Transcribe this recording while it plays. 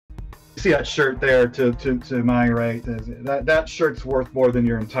See that shirt there to my right? That shirt's worth more than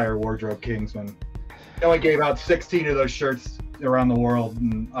your entire wardrobe, Kingsman. I only gave out 16 of those shirts around the world,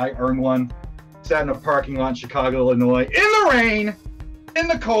 and I earned one. Sat in a parking lot in Chicago, Illinois, in the rain, in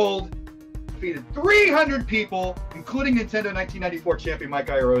the cold, defeated 300 people, including Nintendo 1994 champion Mike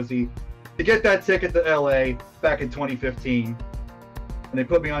Iarozzi, to get that ticket to LA back in 2015. And they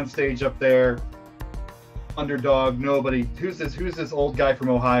put me on stage up there, underdog, nobody. Who's this old guy from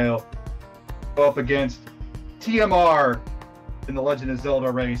Ohio? Go up against TMR in the Legend of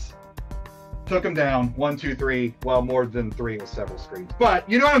Zelda race. Took him down 1, 2, 3. Well, more than 3 with several screens. But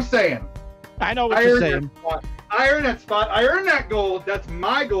you know what I'm saying. I know what you're saying. I earned that spot. I earned that gold. That's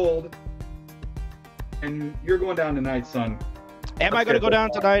my gold. And you're going down tonight, son. Am I going to go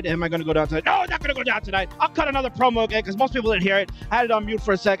down tonight? Am I going to go down tonight? No, I'm not going to go down tonight. I'll cut another promo again because most people didn't hear it. I had it on mute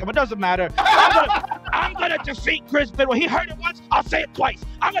for a second, but it doesn't matter. I'm going to defeat Chris Bidwell. He heard it once. I'll say it twice.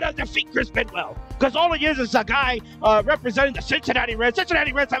 I'm going to defeat Chris Bidwell because all he is a guy representing the Cincinnati Reds.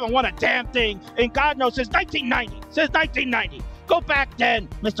 Cincinnati Reds haven't won a damn thing in God knows since 1990. Since 1990. Go back then,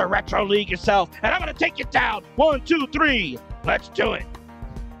 Mr. Retro League yourself, and I'm going to take you down. 1, 2, 3. Let's do it.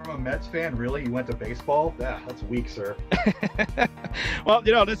 From a Mets fan, really? You went to baseball? Yeah, that's weak, sir. Well,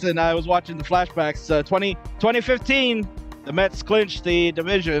 listen, I was watching the flashbacks. 2015, the Mets clinched the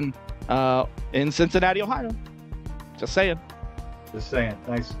division in Cincinnati, Ohio. Just saying. Just saying.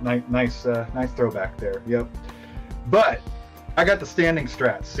 Nice throwback there. Yep. But I got the standing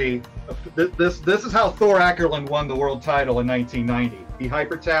strats. See, this is how Thor Ackerland won the world title in 1990. He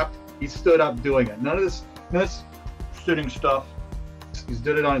hyper tapped. He stood up doing it. None of this sitting stuff. He's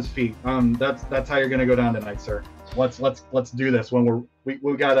did it on his feet. That's how you're gonna go down tonight, sir. Let's do this. When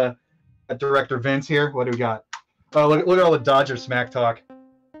we got a director Vince here. What do we got? Oh, look at all the Dodger smack talk.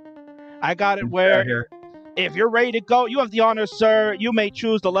 I got it where if you're ready to go, you have the honors, sir. You may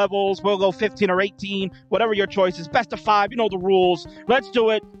choose the levels. We'll go 15 or 18, whatever your choice is. Best of 5. You know the rules. Let's do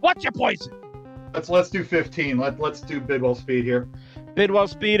it. What's your poison? Let's do 15. Let's do Bidwell speed here. Bidwell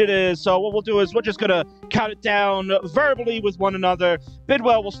speed it is. So what we'll do is we're just going to count it down verbally with one another.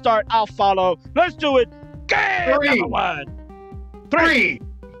 Bidwell will start. I'll follow. Let's do it. Game number 1. 3,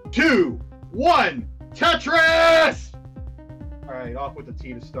 2, 1. Tetris! All right, off with the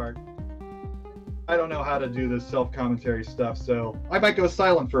T to start. I don't know how to do this self-commentary stuff, so I might go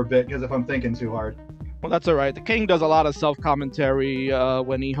silent for a bit because if I'm thinking too hard. Well, that's all right. The King does a lot of self-commentary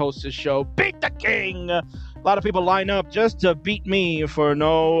when he hosts his show. Beat the King! A lot of people line up just to beat me for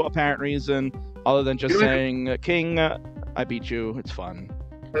no apparent reason other than just saying, King, I beat you. It's fun.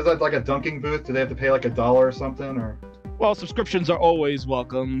 Is that like a dunking booth? Do they have to pay like $1 or something? Or well, subscriptions are always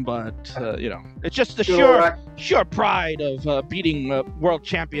welcome, but it's just the sheer pride of beating world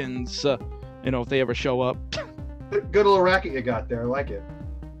champions. If they ever show up. Good little racket you got there. I like it.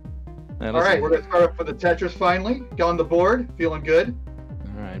 Yeah, all right, we're going to start up for the Tetris finally. Get on the board. Feeling good.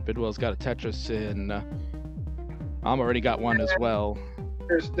 All right, Bidwell's got a Tetris in. I'm already got one as well.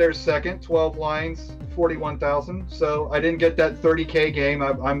 There's second. 12 lines, 41,000. So I didn't get that 30K game.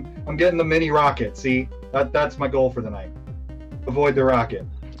 I'm getting the mini rocket. See, that's my goal for the night. Avoid the rocket.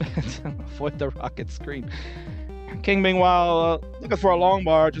 Avoid the rocket screen. King, meanwhile, looking for a long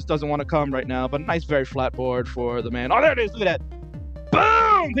bar, just doesn't want to come right now, but nice, very flat board for the man. Oh, there it is. Look at that.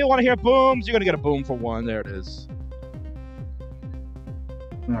 Boom! People want to hear booms. You're going to get a boom for 1. There it is.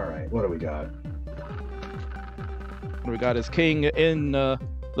 All right. What do we got? What we got is King in the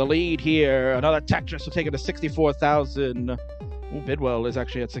lead here. Another Tetris will take it to 64,000. Bidwell is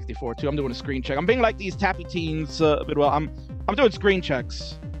actually at 64, too. I'm doing a screen check. I'm being like these tappy teens, Bidwell. I'm doing screen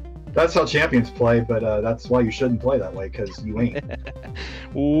checks. That's how champions play, but that's why you shouldn't play that way, because you ain't.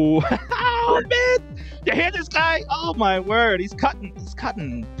 Ooh. Oh, man! You hear this guy? Oh, my word. He's cutting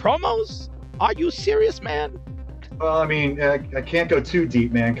promos? Are you serious, man? Well, I mean, I can't go too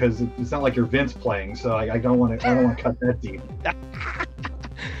deep, man, because it's not like you're Vince playing, so I don't want to cut that deep.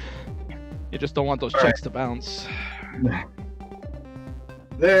 You just don't want those checks to bounce.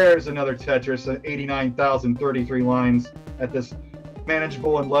 There's another Tetris, 89,033 lines at this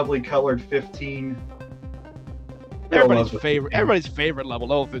manageable and lovely colored 15. Everybody's favorite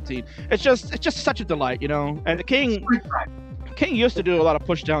level 15. It's just such a delight, And the King used to do a lot of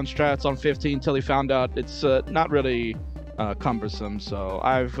push down strats on 15 until he found out it's not really cumbersome. So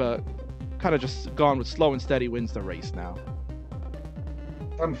I've kind of just gone with slow and steady wins the race now.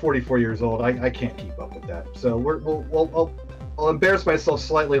 I'm 44 years old. I can't keep up with that. So I'll embarrass myself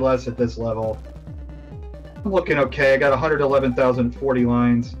slightly less at this level. I'm looking okay. I got 111,040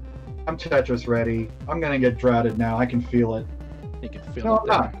 lines. I'm Tetris ready. I'm going to get droughted now. I can feel it. You can feel no, it. I'm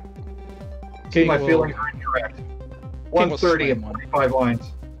not. See, my feelings are incorrect. 130 and 45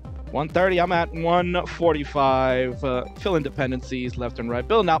 lines. 130. I'm at 145. Filling dependencies left and right.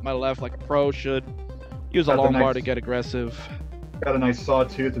 Building out my left like a pro should. Use a long bar to get aggressive. Got a nice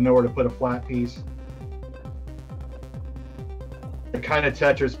sawtooth and nowhere to put a flat piece. The kind of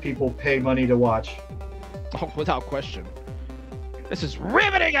Tetris people pay money to watch. Oh, without question. This is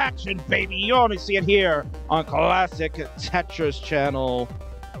riveting action, baby. You only see it here on Classic Tetris channel.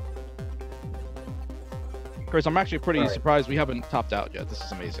 Chris, I'm actually pretty surprised we haven't topped out yet. This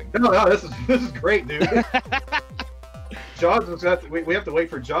is amazing. No, this is great, dude. Jaws, we have to wait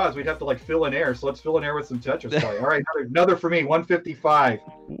for Jaws. We'd have to like fill in air. So let's fill in air with some Tetris play. All right, another for me, 155.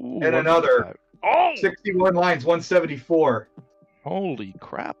 Ooh, and another 61 lines, 174. Holy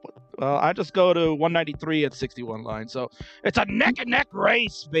crap. I just go to 193 at 61 lines. So it's a neck and neck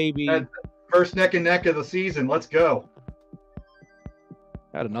race, baby. First neck and neck of the season. Let's go.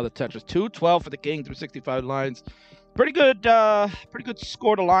 Had another Tetris. 212 for the king through 65 lines. Pretty good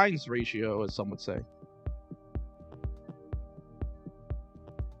score to lines ratio, as some would say.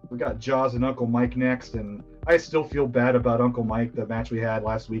 We got Jaws and Uncle Mike next, and I still feel bad about Uncle Mike, the match we had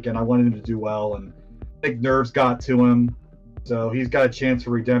last weekend. I wanted him to do well, and I think nerves got to him. So he's got a chance for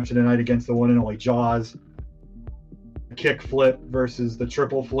redemption tonight against the one and only Jaws. The kick flip versus the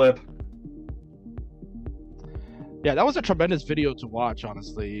triple flip. Yeah, that was a tremendous video to watch,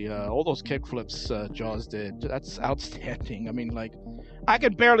 honestly. All those kick flips Jaws did, that's outstanding. I mean, like, I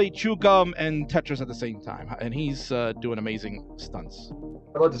can barely chew gum and Tetris at the same time, and he's doing amazing stunts.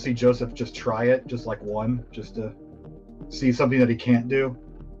 I'd love to see Joseph just try it, just like one, just to see something that he can't do.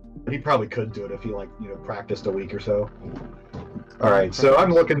 But he probably could do it if he, like, practiced a week or so. All right, so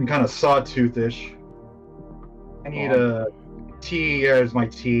I'm looking kind of sawtoothish. I need a T. There's my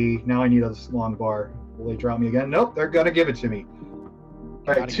T. Now I need a long bar. Will they drop me again? Nope, they're gonna give it to me.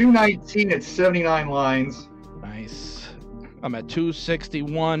 All right, 219 at 79 lines. Nice. I'm at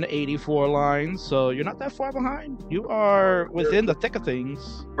 261, 84 lines, so you're not that far behind. You are within the thick of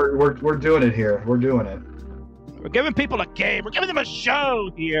things. We're doing it here. We're doing it. We're giving people a game. We're giving them a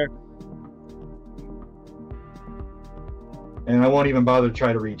show here. And I won't even bother to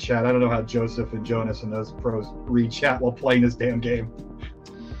try to read chat. I don't know how Joseph and Jonas and those pros read chat while playing this damn game.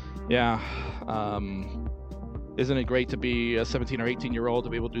 Yeah. Isn't it great to be a 17 or 18-year-old to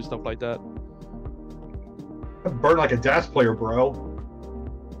be able to do stuff like that? Burn like a DAS player, bro.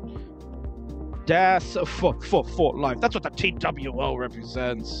 DAS for life. That's what the TWO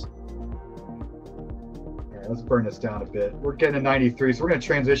represents. Yeah, let's burn this down a bit. We're getting to 93, so we're going to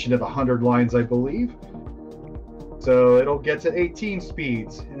transition to the 100 lines, I believe. So it'll get to 18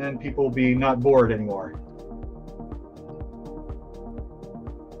 speeds, and then people will be not bored anymore.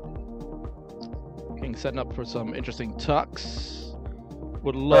 King setting up for some interesting tucks.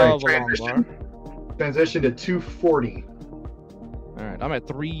 Would love a long bar. Transition to 240. All right, I'm at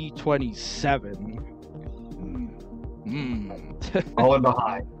 327. Falling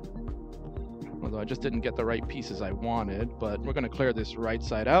behind. Although I just didn't get the right pieces I wanted, but we're going to clear this right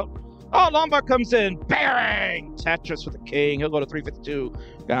side out. Oh, Lombard comes in. Bang! Tetris for the king. He'll go to 352.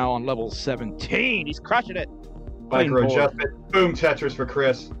 Now on level 17. He's crushing it. Micro adjustment. Boom, Tetris for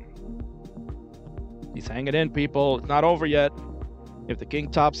Chris. He's hanging in, people. It's not over yet. If the king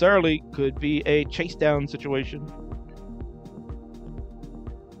tops early, could be a chase down situation.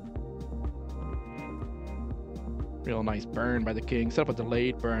 Real nice burn by the king. Set up a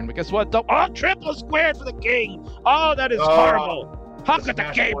delayed burn. But guess what? Oh, triple squared for the king. Oh, that is horrible. How could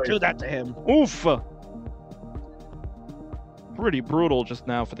the game do that to him? Oof. Pretty brutal just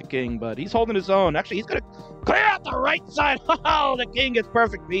now for the king, but he's holding his own. Actually, he's going to clear out the right side. Oh, the king gets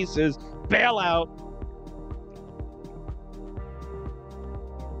perfect pieces. Bail out.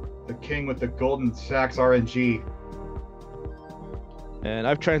 The king with the golden sacks RNG. And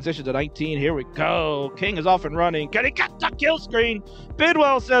I've transitioned to 19. Here we go. King is off and running. Can he get the kill screen?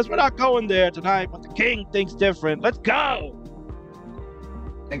 Bidwell says we're not going there tonight, but the king thinks different. Let's go.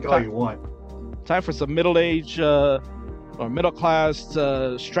 Think all you want. Time for some middle-aged or middle-class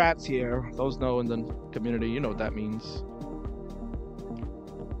strats here. Those know in the community, you know what that means.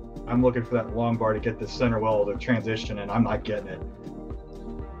 I'm looking for that long bar to get the center well to transition, and I'm not getting it.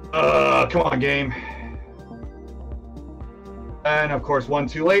 Come on, game. And of course, one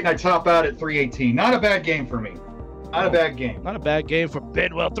too late, and I top out at 318. Not a bad game for me. Not a bad game. Not a bad game for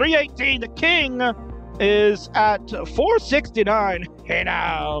Bidwell. 318. The king is at 469. Hey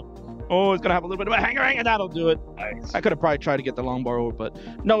now. Oh, he's going to have a little bit of a hanger, and that'll do it. Nice. I could have probably tried to get the long bar over, but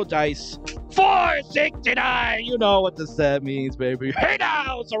no dice. 469. You know what this means, baby. Hey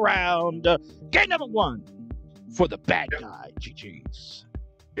now, it's around. Game number one for the bad guy. GG's.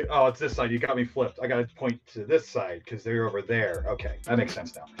 Oh, it's this side. You got me flipped. I got to point to this side because they're over there. Okay, that makes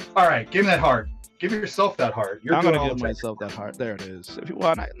sense now. All right, give me that heart. Give yourself that heart. I'm going to give myself that heart. There it is. If you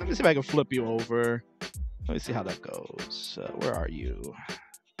want, let me see if I can flip you over. Let me see how that goes. Where are you?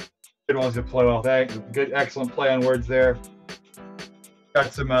 Good ones to play well. Good, excellent play on words there.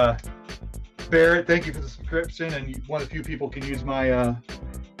 Got some Barrett. Thank you for the subscription, and one of the few people can use my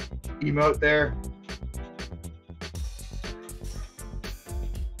emote there.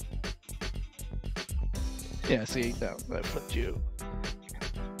 Yeah, see, no, I flipped you.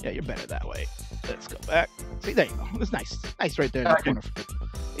 Yeah, you're better that way. Let's go back. See, there you go. It's nice. Nice right there in the corner.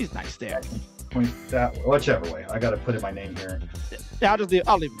 He's nice there. Point that way. Whichever way. I got to put in my name here. Yeah,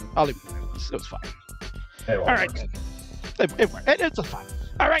 I'll leave it. It was fine. All right. It worked. It's fine.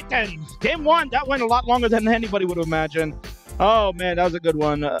 All right, then. Game 1. That went a lot longer than anybody would imagine. Oh, man, that was a good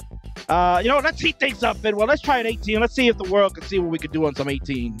one. Let's heat things up, Bidwell. Let's try an 18. Let's see if the world can see what we could do on some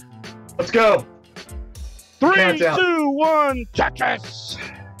 18. Let's go. 3, 2, 1, Tetris.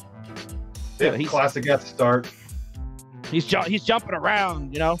 Yeah, classic at the start. He's jumping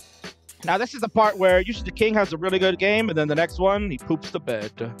around, Now, this is the part where usually the king has a really good game, and then the next one, he poops the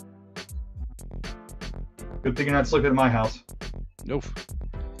bed. Good thing you're not sleeping in my house. Oof.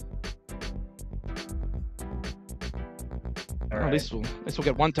 Right. At least we'll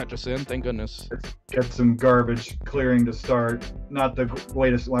get one Tetris in, thank goodness. Let's get some garbage clearing to start. Not the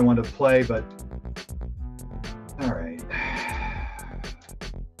latest I wanted to play, but... Alright.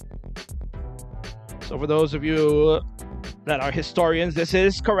 So for those of you that are historians, this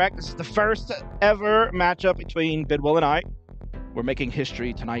is correct. This is the first ever matchup between Bidwell and I. We're making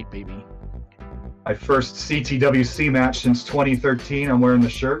history tonight, baby. My first CTWC match since 2013. I'm wearing the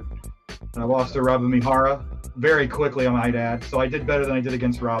shirt. I lost to Robin Mihara very quickly, I might add. So I did better than I did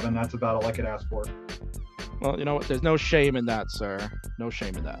against Robin. That's about all I could ask for. Well, you know what? There's no shame in that, sir. No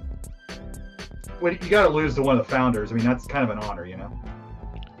shame in that. Well, you got to lose to one of the founders. I mean, that's kind of an honor,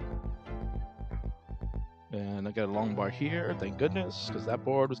 And I got a long bar here, thank goodness, because that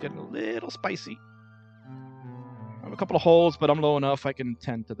board was getting a little spicy. I have a couple of holes, but I'm low enough I can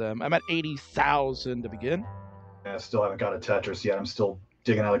tend to them. I'm at 80,000 to begin. Yeah, I still haven't got a Tetris yet. I'm still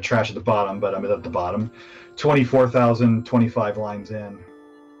digging out of trash at the bottom, but I'm at the bottom. 24,000, 25 lines in.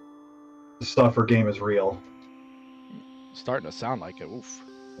 The suffer game is real. Starting to sound like it. Oof.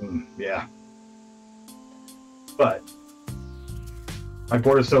 Yeah. But my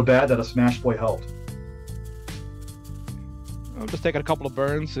board is so bad that a Smash Boy helped. I'm just taking a couple of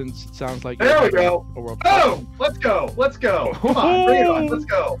burns since it sounds like... There we go! Oh! Let's go! Let's go! Come on, bring it on. Let's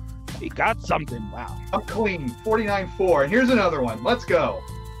go! He got something. Wow. I'm clean. 49-4. And here's another one. Let's go.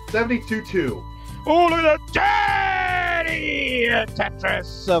 72-2. Oh, look at that! Daddy!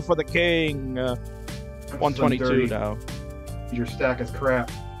 Tetris for the king. 122 now. Your stack is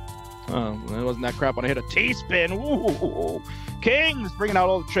crap. Oh, it wasn't that crap when I hit a T-spin. Ooh. King's bringing out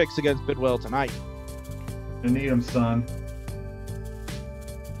all the tricks against Bidwell tonight. I need him, son.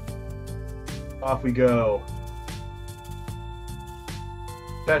 Off we go.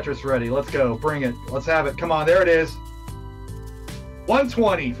 Tetris ready. Let's go. Bring it. Let's have it. Come on. There it is.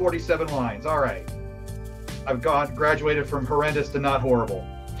 120. 47 lines. All right. I've graduated from horrendous to not horrible.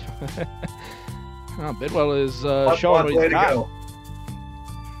 Oh, Bidwell is showing what he's got.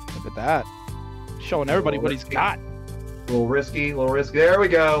 Look at that. Showing everybody what he's got. A little risky. There we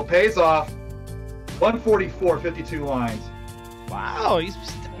go. Pays off. 144. 52 lines. Wow. He's...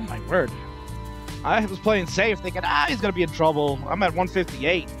 Oh, my word. I was playing safe, thinking, he's going to be in trouble. I'm at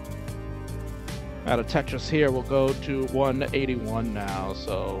 158. Out of Tetris here, we'll go to 181 now.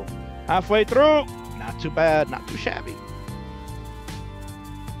 So, halfway through. Not too bad, not too shabby.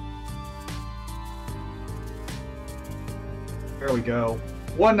 There we go.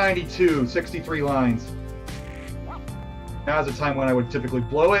 192, 63 lines. Now's the time when I would typically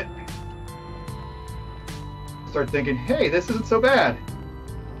blow it. Start thinking, hey, this isn't so bad.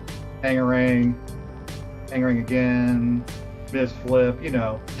 Hang-a-ring again, miss flip,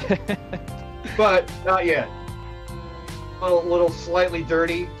 but not yet. Little slightly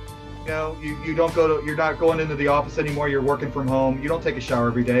dirty. You don't go to, you're not going into the office anymore. You're working from home. You don't take a shower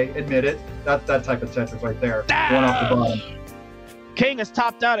every day. Admit it. That's that type of Tetris right there. One off the bottom. King is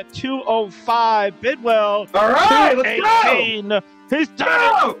topped out at 205. Bidwell. All right, let's go. He's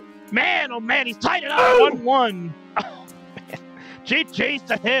done it. Man, oh man, he's tied it up 1-1. Oh man, GG's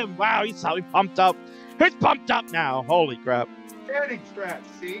to him. Wow, he's pumped up. He's pumped up now. Holy crap. Standing strats,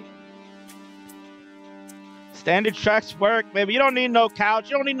 see? Standing tracks work, baby. You don't need no couch.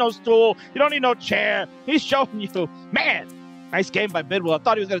 You don't need no stool. You don't need no chair. He's showing you. Man, nice game by Bidwell. I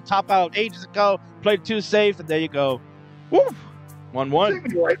thought he was going to top out ages ago. Played too safe, and there you go. Woo! 1-1. Don't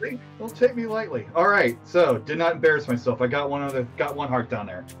take me lightly. Don't take me lightly. All right. So, did not embarrass myself. I got one heart down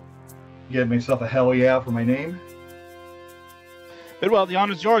there. Give myself a hell yeah for my name. Bidwell, the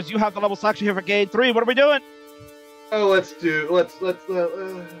honor's yours. You have the level selection here for game 3. What are we doing? Oh, let's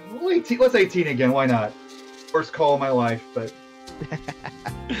 18 again. Why not? First call of my life, but.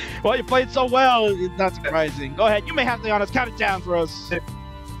 Well, you played so well. It's not surprising. Go ahead. You may have the honors. Count it down for us.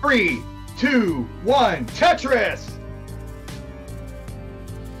 3, 2, 1. Tetris.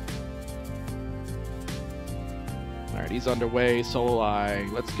 All right, he's underway. So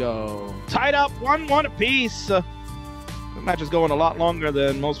let's go. Tied up 1-1 apiece. The match is going a lot longer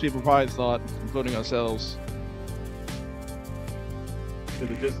than most people probably thought, including ourselves. To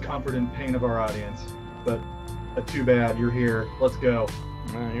the discomfort and pain of our audience, but too bad. You're here. Let's go.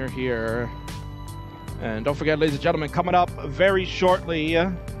 You're here. And don't forget, ladies and gentlemen, coming up very shortly,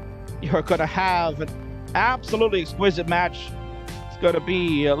 you're going to have an absolutely exquisite match. It's going to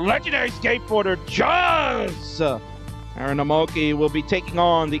be legendary skateboarder Juz. Onymico will be taking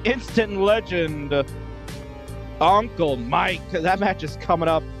on the instant legend Uncle Mike. That match is coming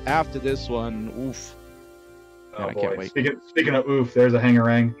up after this one. Oof. Oh, I can't wait. Speaking of oof, there's a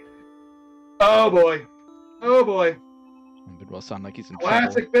hangarang. Oh boy. Oh boy. Bidwell sound like he's in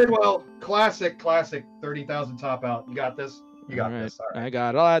Classic trouble. Bidwell. Classic. 30,000 top out. You got this? You got this. All right. I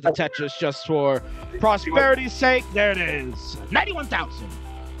got it. I'll add the Tetris just for prosperity's sake. There it is. 91,000.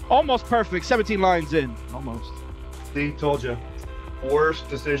 Almost perfect. 17 lines in. Almost. See, told you. Worst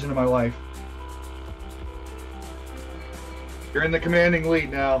decision of my life. You're in the commanding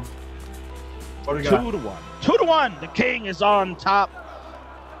lead now. What do we got? 2-1. 2-1. The king is on top.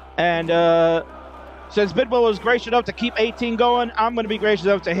 And since Bidwell was gracious enough to keep 18 going, I'm going to be gracious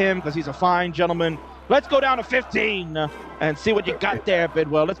enough to him because he's a fine gentleman. Let's go down to 15 and see what you got there,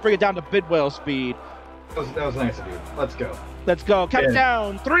 Bidwell. Let's bring it down to Bidwell speed. That was nice of you. Let's go. Let's go. Count it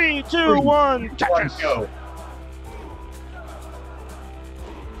down. 3, 2, 1. Tetris. Go.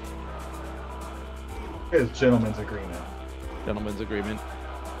 Here's gentleman's agreement. Gentleman's agreement.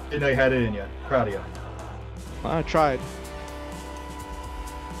 You know you had it in you. Proud of you. I tried.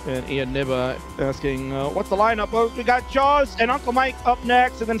 And Ian Nibba asking, what's the lineup? Well, we got Jaws and Uncle Mike up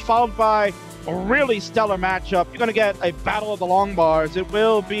next, and then followed by a really stellar matchup. You're going to get a battle of the long bars. It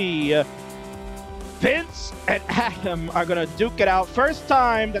will be Vince and Adam are going to duke it out. First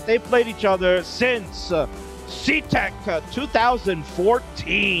time that they played each other since CTEC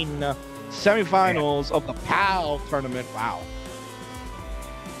 2014 semifinals of the PAL tournament. Wow.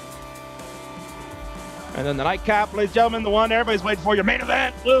 And then the nightcap, ladies and gentlemen, the one everybody's waiting for, your main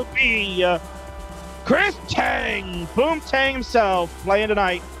event will be Chris Tang, Boom Tang himself, playing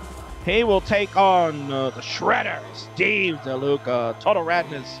tonight. He will take on the Shredder, Steve DeLuca. Total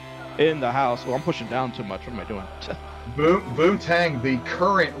radness in the house. Well, I'm pushing down too much. What am I doing? Boom Tang, the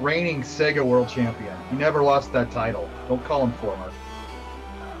current reigning Sega World Champion. He never lost that title. Don't call him former.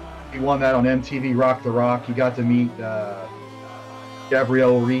 He won that on MTV Rock the Rock. He got to meet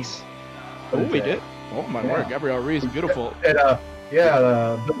Gabrielle Reese. Oh, he did. Oh my word, Gabrielle Reese, beautiful. And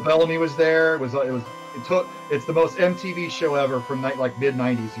Bill Bellamy was there. It's the most MTV show ever from mid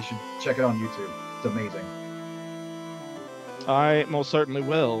 '90s. You should check it on YouTube. It's amazing. I most certainly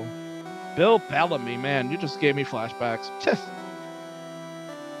will. Bill Bellamy, man, you just gave me flashbacks.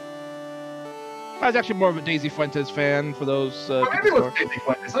 I was actually more of a Daisy Fuentes fan for those. Maybe it was Daisy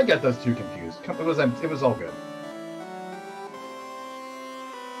Fuentes. I get those two confused. It was all good.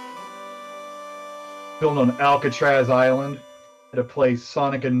 Filmed on Alcatraz Island. Had to play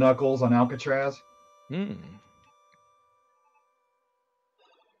Sonic and Knuckles on Alcatraz.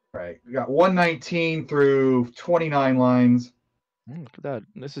 Right. We got 119 through 29 lines. Look at that.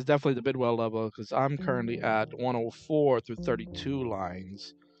 This is definitely the Bidwell level because I'm currently at 104 through 32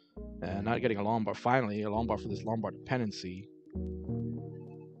 lines. And not getting a long bar. Finally, a long bar for this long bar dependency.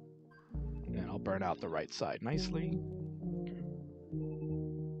 And I'll burn out the right side nicely.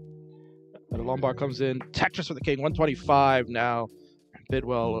 The long bar comes in. Tetris for the king, 125 now.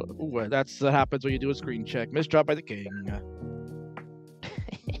 Bidwell, ooh, that happens when you do a screen check. Misdrop by the king.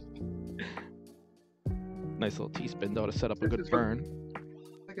 Nice little T-spin, though, to set up a good burn.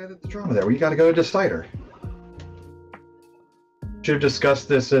 I got the drama there. We got to go to Decider. Should have discussed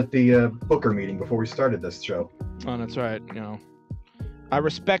this at the Booker meeting before we started this show. Oh, that's right. You know, I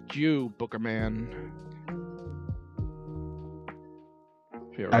respect you, Booker man.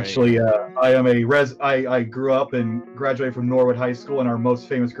 Actually, I am I grew up and graduated from Norwood High School, and our most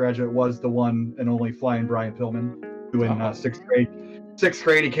famous graduate was the one and only Flying Brian Pillman, who in sixth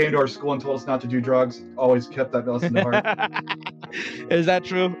grade, he came to our school and told us not to do drugs. Always kept that lesson to heart. Is that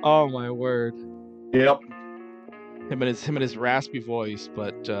true? Oh my word. Yep. him and his raspy voice.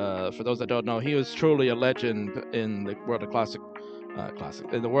 But for those that don't know, he was truly a legend in the world of classic,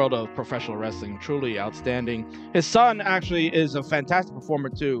 in the world of professional wrestling. Truly outstanding. His son actually is a fantastic performer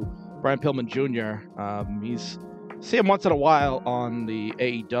too, Brian Pillman Jr. See him once in a while on the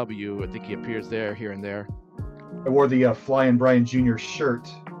AEW. I think he appears there, here and there. I wore the Flying Brian Jr. shirt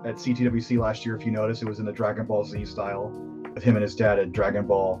at CTWC last year. If you notice, it was in the Dragon Ball Z style with him and his dad at Dragon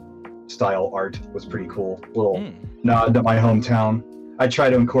Ball style art. It was pretty cool. Little nod to my hometown. I try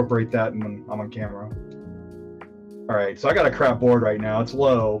to incorporate that when I'm on camera. All right, so I got a crap board right now. It's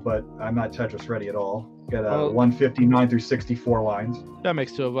low, but I'm not Tetris ready at all. Got 159 through 64 lines. That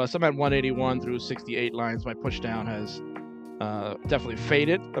makes two of us. I'm at 181 through 68 lines. My push down has definitely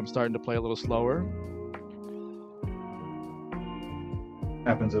faded. I'm starting to play a little slower.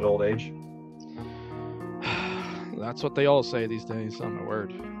 Happens at old age. That's what they all say these days. Oh my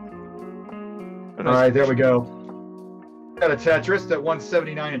word. All right, there we go. Got a Tetris at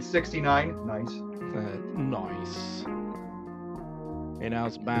 179 and 69. Nice. Nice. And now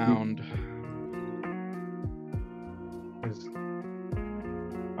it's bound.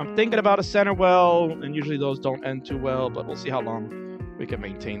 I'm thinking about a center well, and usually those don't end too well, but we'll see how long we can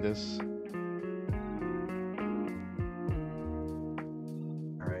maintain this.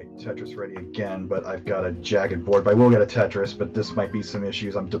 Tetris ready again, but I've got a jagged board. But I will get a Tetris, but this might be some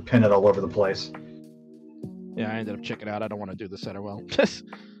issues. I'm dependent all over the place. Yeah, I ended up checking out. I don't want to do the center well.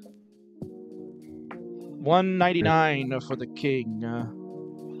 199 for the king.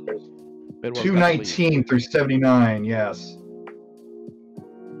 219 through 79, yes. All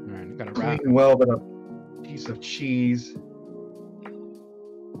right, got a wrap. Clean well, but a piece of cheese.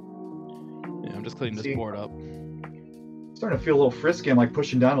 Yeah, I'm just cleaning this board up. Starting to feel a little frisky. I'm like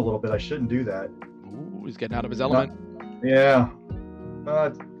pushing down a little bit. I shouldn't do that. Ooh, he's getting out of his element. Yeah.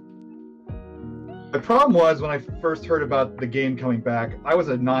 The problem was when I first heard about the game coming back, I was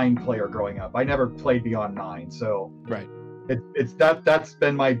a 9-player growing up. I never played beyond 9, so right. That's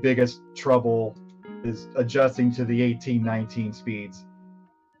been my biggest trouble, is adjusting to the 18, 19 speeds.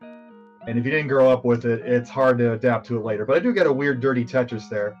 And if you didn't grow up with it, it's hard to adapt to it later. But I do get a weird dirty Tetris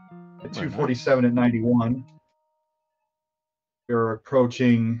there at 247 at 91. We're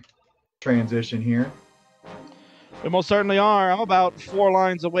approaching transition here. We most certainly are. I'm about 4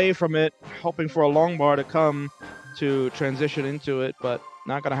 lines away from it, hoping for a long bar to come to transition into it, but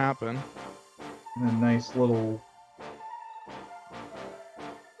not going to happen. And a nice little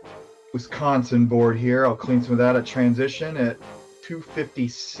Wisconsin board here. I'll clean some of that at transition at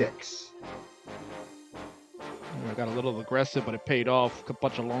 256. I got a little aggressive, but it paid off. A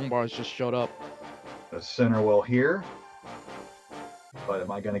bunch of long bars just showed up. A center well here. But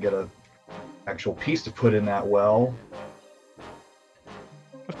am I going to get an actual piece to put in that well?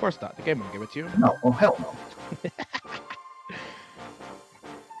 Of course not. The game won't give it to you. No. Oh, hell no.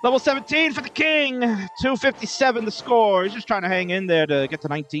 Level 17 for the king. 257 the score. He's just trying to hang in there to get to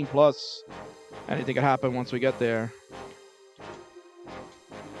 19 plus. Anything could happen once we get there.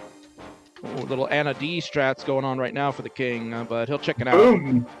 Ooh, little Anna D strats going on right now for the king, but he'll check it out.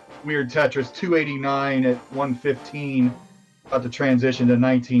 Boom! Weird Tetris. 289 at 115. About to transition to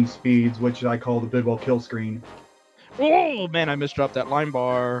 19 speeds, which I call the Bidwell kill screen. Oh, man, I misdropped that line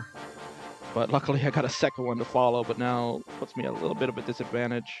bar. But luckily, I got a second one to follow, but now puts me at a little bit of a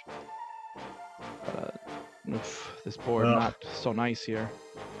disadvantage. This board not so nice here.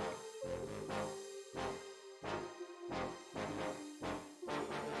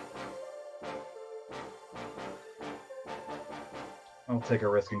 I'll take a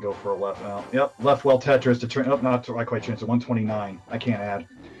risk and go for a left out. Yep, left well Tetris to not quite chance to 129. I can't add.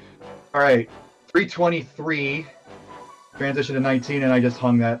 All right, 323. Transition to 19, and I just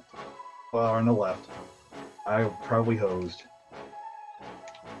hung that on the left. I probably hosed.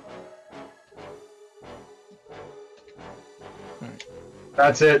 All right.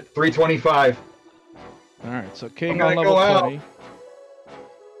 That's it. 325. All right, so king on level 20.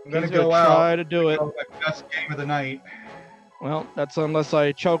 I'm gonna go out. Try to do it. My best game of the night. Well, that's unless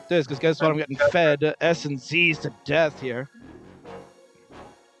I choke this, because guess what? I'm getting fed S and Z's to death here.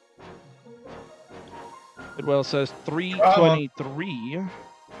 Bidwell says 323.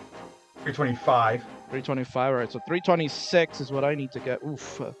 325. 325. All right, so 326 is what I need to get.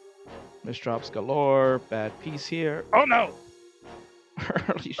 Oof. Misdrops galore. Bad piece here. Oh, no!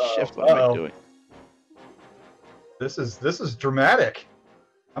 Early shift. What am I doing? This is dramatic.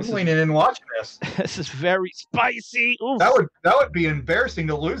 I'm leaning in and watching this. This is very spicy. Oof. That would be embarrassing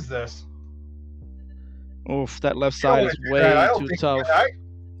to lose this. Oof, that left side is way too tough.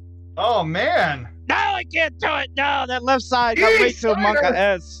 Oh man! No, I can't do it. No, that left side got way too Monka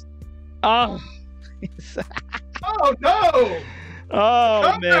S. Oh. Oh no!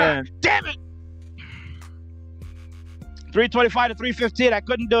 Oh man! Damn it! 325 to 315. I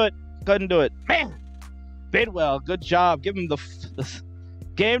couldn't do it. Couldn't do it. Man, Bidwell, good job. Give him the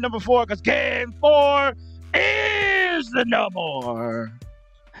game number 4, because game 4 is the no more.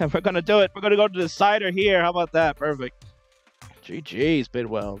 And we're gonna do it. We're gonna go to the decider here. How about that? Perfect. GG's,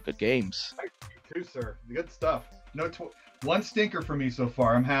 Bidwell. Good games. You too, sir. Good stuff. No, one stinker for me so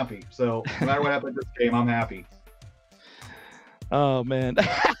far. I'm happy. So no matter what happens this game, I'm happy. Oh man.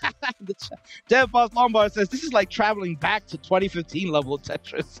 Dev Boss Lombard says this is like traveling back to 2015 level of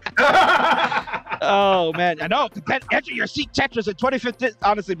Tetris. Oh man, I know. Enter your seat Tetris in 2015.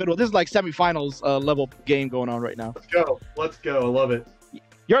 Honestly, Bidwell, this is like semifinals level game going on right now. Let's go. Let's go. I love it.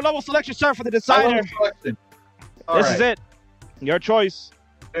 Your level selection, sir, for the decider. This is it. Your choice.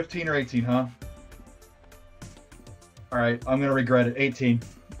 15 or 18, huh? All right, I'm gonna regret it. 18.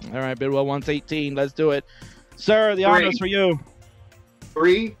 All right, Bidwell wants 18. Let's do it, sir. The honors for you.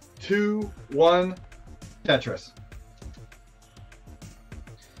 3, 2, 1. Tetris.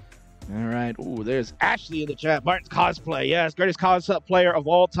 All right. Ooh, there's Ashley in the chat. Martin's cosplay. Yes, greatest cosplayer of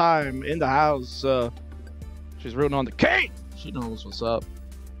all time in the house. She's rooting on the king. She knows what's up.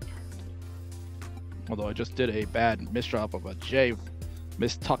 Although I just did a bad misdrop of a J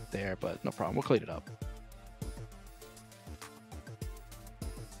mistuck there, but no problem. We'll clean it up.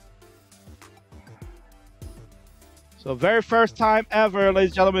 So very first time ever,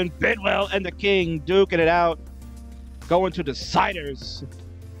 ladies and gentlemen, Bidwell and the king duking it out. Going to deciders.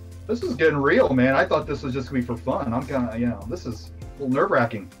 This is getting real, man. I thought this was just gonna be for fun. I'm kind of, this is a little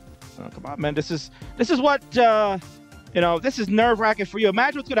nerve-wracking. Oh, come on, man. This is what, this is nerve-wracking for you.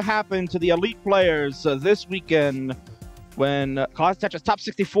 Imagine what's gonna happen to the elite players this weekend when Classic Tetris Top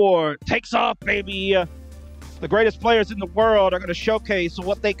 64 takes off, baby. The greatest players in the world are going to showcase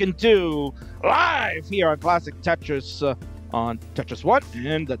what they can do live here on Classic Tetris on Tetris 1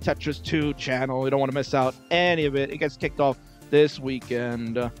 and the Tetris 2 channel. You don't want to miss out any of it. It gets kicked off this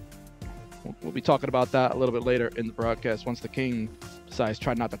weekend. We'll be talking about that a little bit later in the broadcast once the king decides to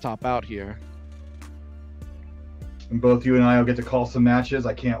try not to top out here. And both you and I will get to call some matches.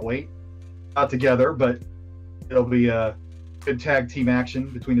 I can't wait. Not together, but it'll be a good tag team action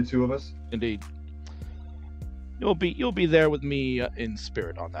between the two of us. Indeed. You'll be there with me in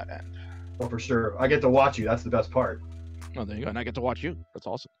spirit on that end. Well, for sure. I get to watch you. That's the best part. Oh, there you go. And I get to watch you. That's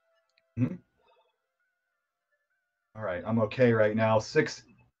awesome. Mm-hmm. All right. I'm okay right now.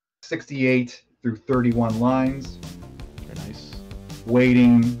 68 through 31 lines. Very nice.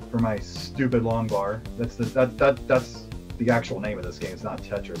 Waiting for my stupid long bar. That's the actual name of this game. It's not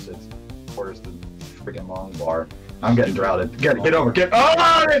Tetris. It's Quarters the freaking long bar. I'm getting droughted. Get over.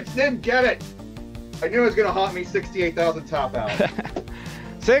 Oh, it didn't get it. I knew it was going to haunt me. 68,000 top out.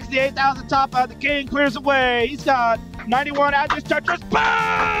 68,000 top out. The king clears away. He's got 91 address Tetris.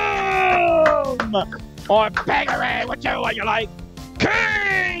 Boom! Or Baggery, whichever one you like.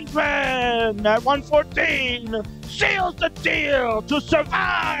 Kingsman at 114 seals the deal to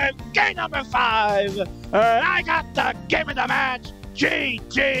survive game number 5. And I got the game of the match.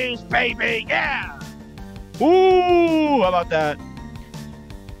 GG's, baby. Yeah. Ooh, how about that?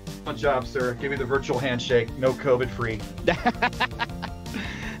 Good job, sir. Give me the virtual handshake. No COVID free.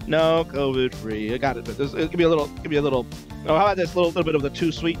 No COVID free. I got it. But give me a little. Oh, how about this little bit of the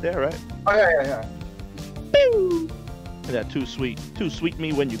too sweet there, right? Oh yeah. Boo! Yeah, too sweet. Too sweet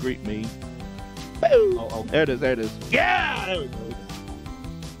me when you greet me. Boo! Oh. There it is. Yeah! There we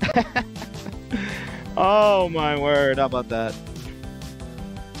go. Oh my word! How about that?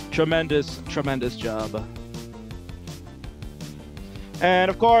 Tremendous job.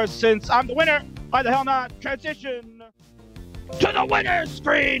 And of course, since I'm the winner, why the hell not transition to the winner's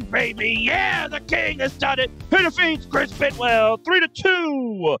screen, baby? Yeah, the king has done it. He defeats Chris Bidwell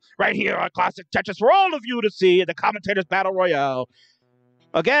 3-2 right here on Classic Tetris for all of you to see in the Commentators Battle Royale.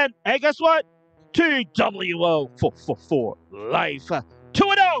 Again, hey, guess what? TWO for life.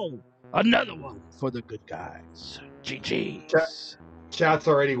 2-0. Another one for the good guys. GG's. Chat's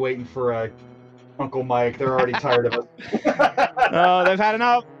already waiting for Uncle Mike. They're already tired of us. Oh, they've had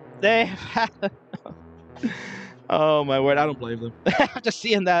enough. They've had enough. Oh my word, I don't blame them. After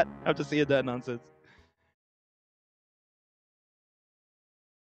seeing that nonsense.